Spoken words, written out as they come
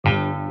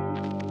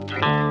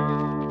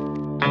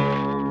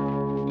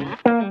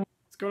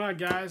on,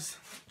 guys?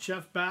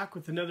 Jeff back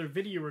with another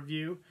video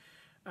review.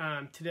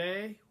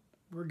 Today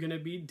we're going to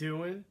be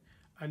doing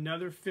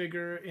another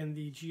figure in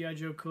the G.I.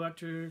 Joe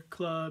Collector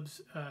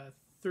Club's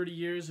 30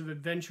 Years of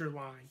Adventure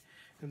line,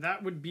 and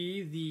that would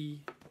be the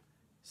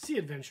Sea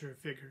Adventure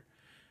figure.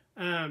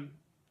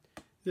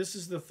 This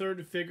is the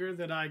third figure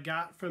that I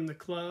got from the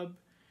club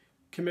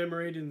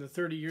commemorating the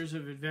 30 Years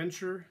of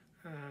Adventure.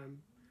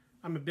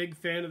 I'm a big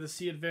fan of the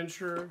Sea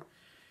Adventure.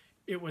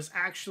 It was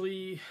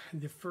actually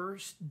the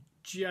first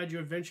G.I. Joe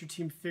Adventure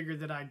Team figure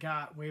that I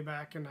got way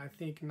back in, I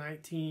think,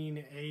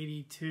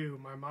 1982.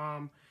 My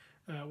mom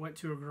went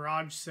to a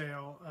garage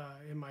sale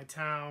in my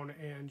town,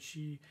 and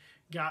she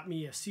got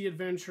me a Sea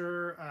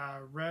Adventure,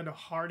 red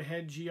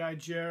hardhead G.I.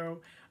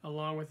 Joe,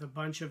 along with a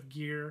bunch of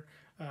gear.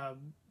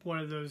 One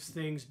of those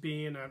things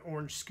being an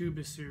orange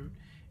scuba suit.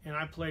 And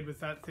I played with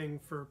that thing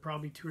for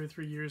probably 2 or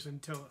 3 years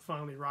until it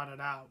finally rotted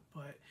out.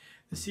 But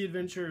the Sea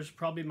Adventure is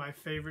probably my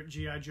favorite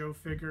G.I. Joe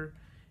figure.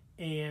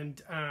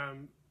 And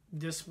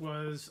this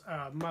was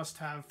a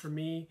must-have for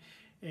me.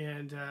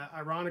 And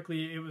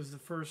ironically, it was the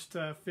first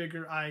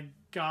figure I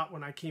got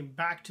when I came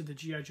back to the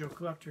G.I. Joe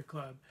Collector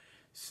Club.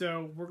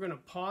 So we're going to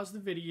pause the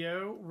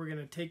video. We're going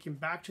to take him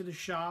back to the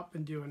shop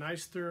and do a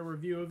nice thorough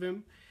review of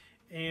him.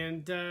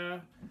 And I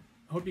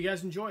hope you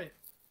guys enjoy it.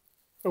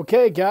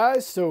 Okay,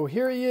 guys, so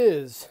here he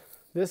is.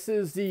 This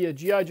is the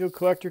G.I. Joe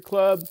Collector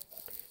Club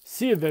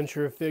Sea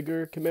Adventure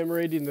figure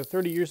commemorating the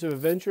 30 Years of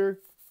Adventure.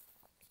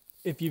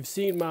 If you've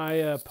seen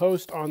my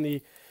post on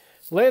the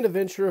Land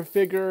Adventure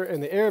figure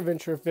and the Air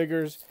Adventure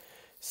figures,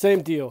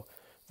 same deal.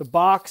 The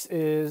box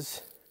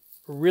is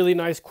a really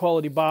nice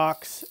quality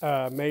box,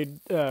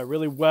 made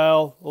really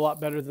well, a lot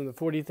better than the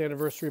 40th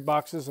anniversary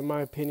boxes in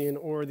my opinion,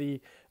 or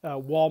the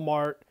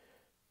Walmart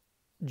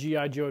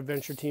G.I. Joe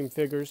Adventure Team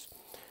figures.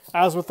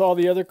 As with all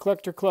the other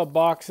Collector Club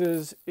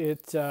boxes,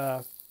 it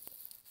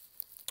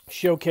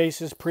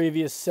showcases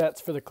previous sets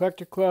for the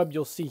Collector Club.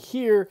 You'll see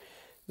here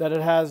that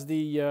it has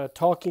the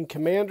Talking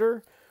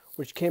Commander,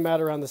 which came out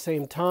around the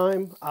same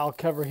time. I'll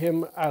cover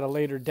him at a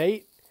later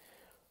date.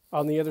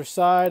 On the other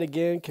side,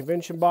 again,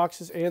 convention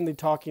boxes and the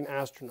Talking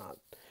Astronaut.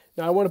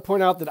 Now, I want to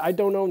point out that I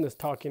don't own this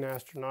Talking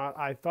Astronaut.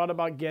 I thought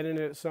about getting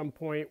it at some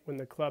point when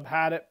the club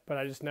had it, but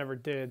I just never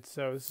did.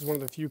 So this is one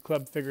of the few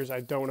club figures I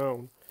don't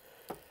own.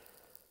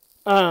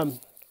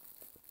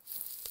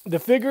 The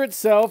figure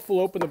itself,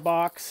 we'll open the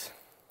box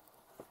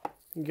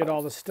and get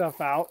all the stuff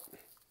out.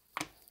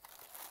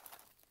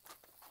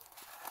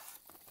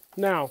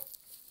 Now,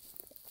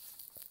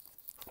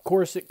 of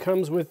course, it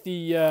comes with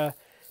the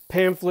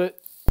pamphlet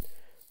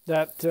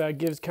that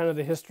gives kind of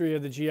the history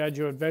of the G.I.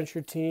 Joe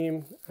Adventure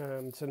Team.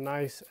 It's a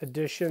nice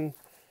addition,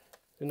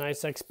 a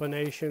nice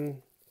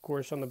explanation. Of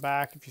course, on the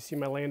back, if you see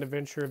my Land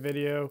Adventure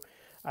video,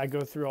 I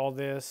go through all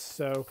this.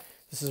 So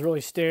this is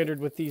really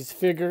standard with these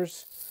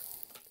figures.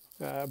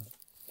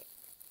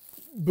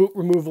 Boot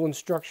removal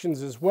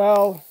instructions as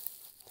well.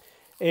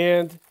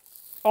 And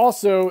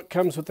also it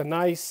comes with a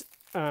nice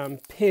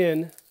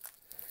pin.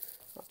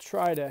 I'll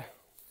try to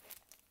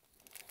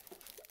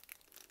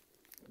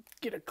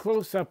get a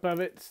close-up of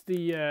it. It's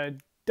the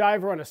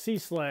diver on a sea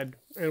sled,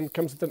 and it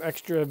comes with an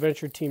extra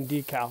Adventure Team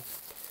decal.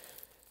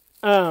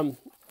 Let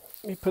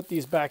me put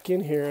these back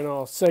in here, and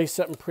I'll say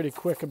something pretty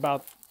quick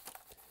about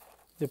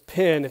the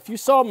pin. If you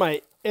saw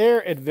my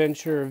Air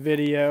Adventure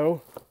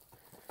video,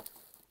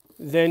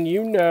 then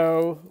you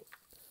know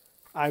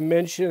I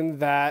mentioned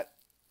that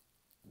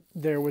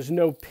there was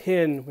no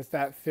pin with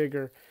that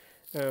figure.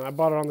 I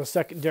bought it on the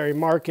secondary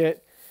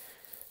market,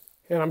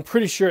 and I'm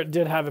pretty sure it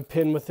did have a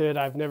pin with it.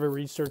 I've never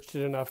researched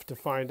it enough to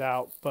find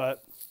out,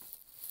 but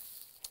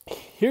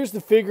here's the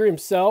figure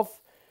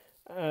himself.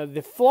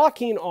 The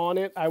flocking on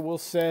it, I will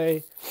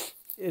say,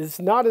 is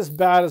not as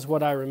bad as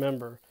what I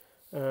remember.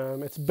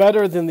 It's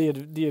better than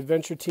the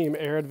Adventure Team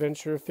Air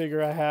Adventure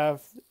figure I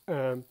have.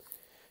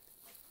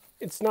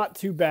 It's not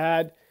too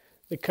bad.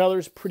 The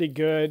color's pretty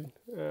good.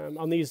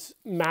 On these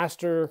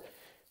Master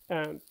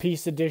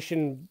Piece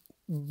Edition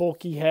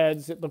bulky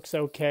heads, it looks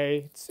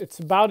okay. It's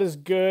about as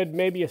good,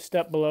 maybe a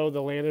step below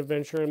the Land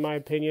Adventure in my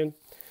opinion.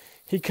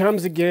 He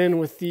comes again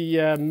with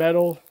the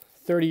metal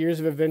 30 Years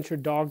of Adventure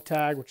dog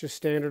tag, which is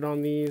standard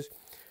on these.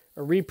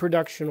 A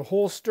reproduction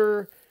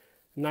holster,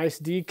 nice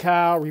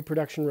decal,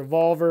 reproduction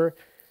revolver,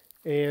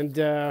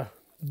 and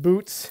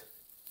boots,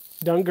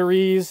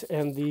 dungarees,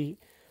 and the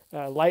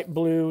light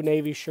blue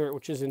navy shirt,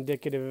 which is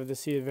indicative of the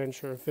Sea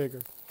Adventure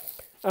figure.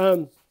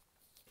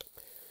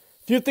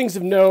 Few things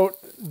of note: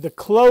 the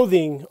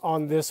clothing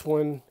on this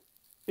one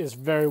is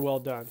very well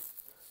done.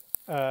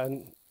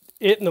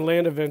 It and the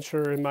Land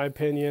Adventure, in my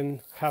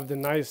opinion, have the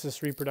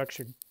nicest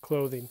reproduction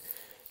clothing.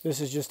 This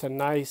is just a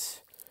nice,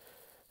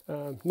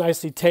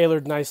 nicely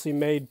tailored, nicely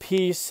made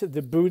piece.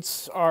 The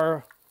boots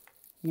are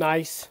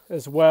nice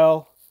as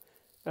well.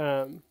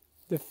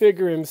 The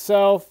figure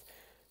himself,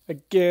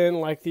 again,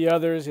 like the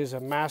others, is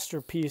a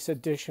masterpiece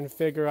edition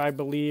figure, I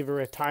believe, or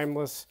a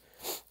timeless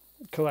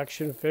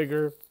collection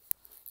figure.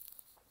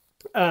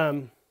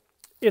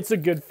 It's a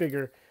good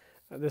figure.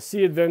 The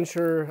Sea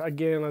Adventure,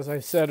 again, as I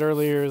said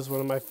earlier, is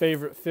one of my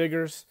favorite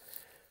figures.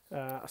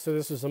 So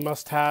this was a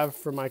must-have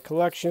for my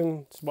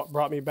collection. It's what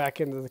brought me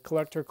back into the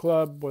collector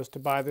club, was to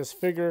buy this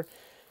figure.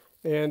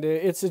 And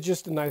it's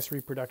just a nice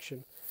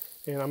reproduction.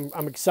 And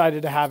I'm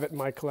excited to have it in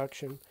my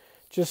collection.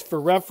 Just for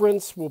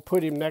reference, we'll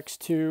put him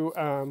next to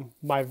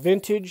my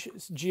vintage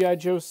G.I.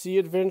 Joe Sea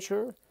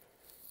Adventure.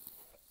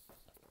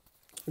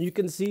 You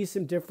can see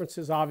some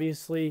differences,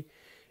 obviously,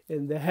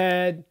 in the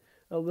head,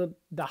 the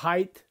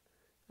height,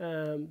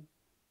 the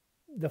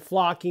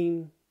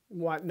flocking, and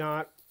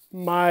whatnot.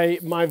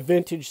 My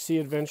vintage Sea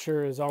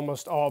Adventure is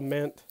almost all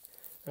mint.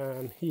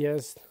 He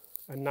has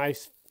a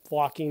nice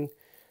flocking.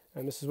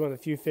 And this is one of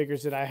the few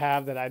figures that I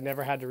have that I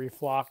never had to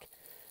reflock.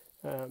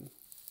 The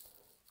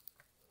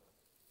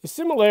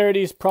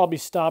similarities probably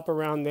stop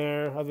around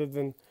there, other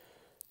than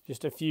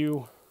just a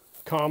few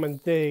common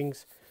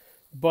things.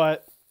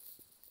 But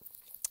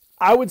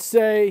I would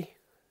say,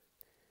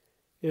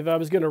 if I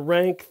was going to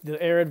rank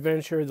the Air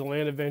Adventure, the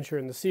Land Adventure,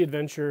 and the Sea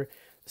Adventure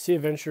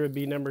would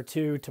be number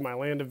 2 to my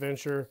Land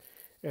Adventure,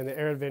 and the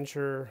Air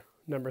Adventure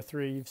number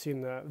 3. You've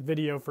seen the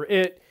video for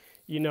it.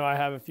 You know I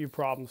have a few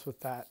problems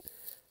with that.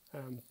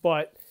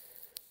 But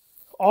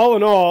all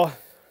in all,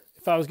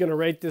 if I was going to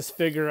rate this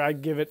figure,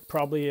 I'd give it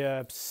probably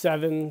a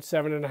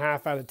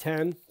 7.5 out of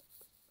 10.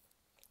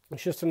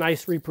 It's just a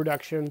nice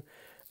reproduction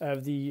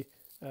of the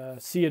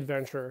Sea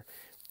Adventure.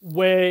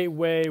 Way,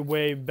 way,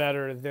 way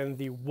better than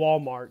the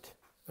Walmart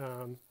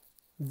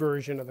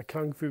version of the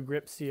Kung Fu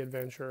Grip Sea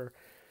Adventure.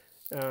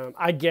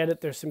 I get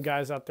it. There's some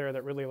guys out there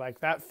that really like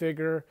that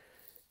figure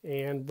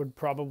and would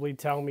probably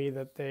tell me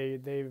that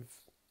they've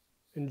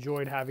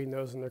enjoyed having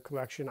those in their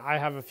collection. I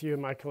have a few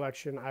in my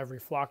collection. I've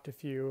reflocked a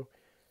few.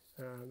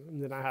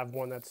 And then I have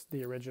one that's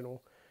the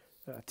original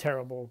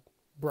terrible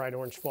bright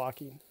orange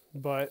flocking.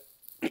 But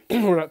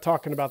we're not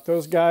talking about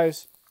those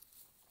guys.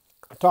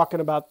 I'm talking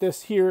about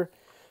this here.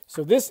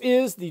 So this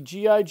is the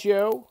G.I.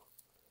 Joe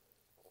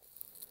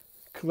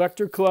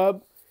Collector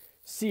Club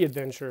Sea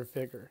Adventure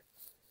figure,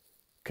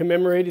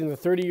 commemorating the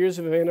 30 years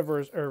of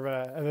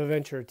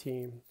Adventure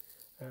Team.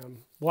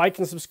 Like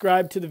and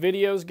subscribe to the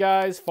videos,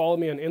 guys. Follow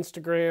me on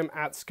Instagram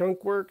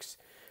 @skunkworks.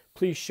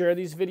 Please share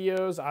these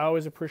videos. I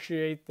always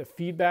appreciate the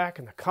feedback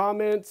and the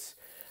comments.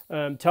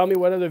 Tell me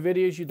what other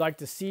videos you'd like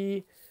to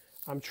see.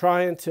 I'm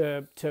trying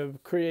to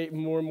create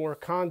more and more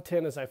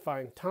content as I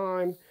find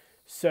time.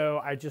 So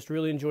I just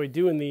really enjoy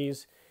doing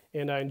these,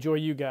 and I enjoy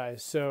you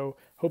guys. So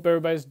hope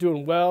everybody's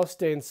doing well,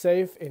 staying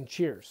safe, and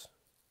cheers.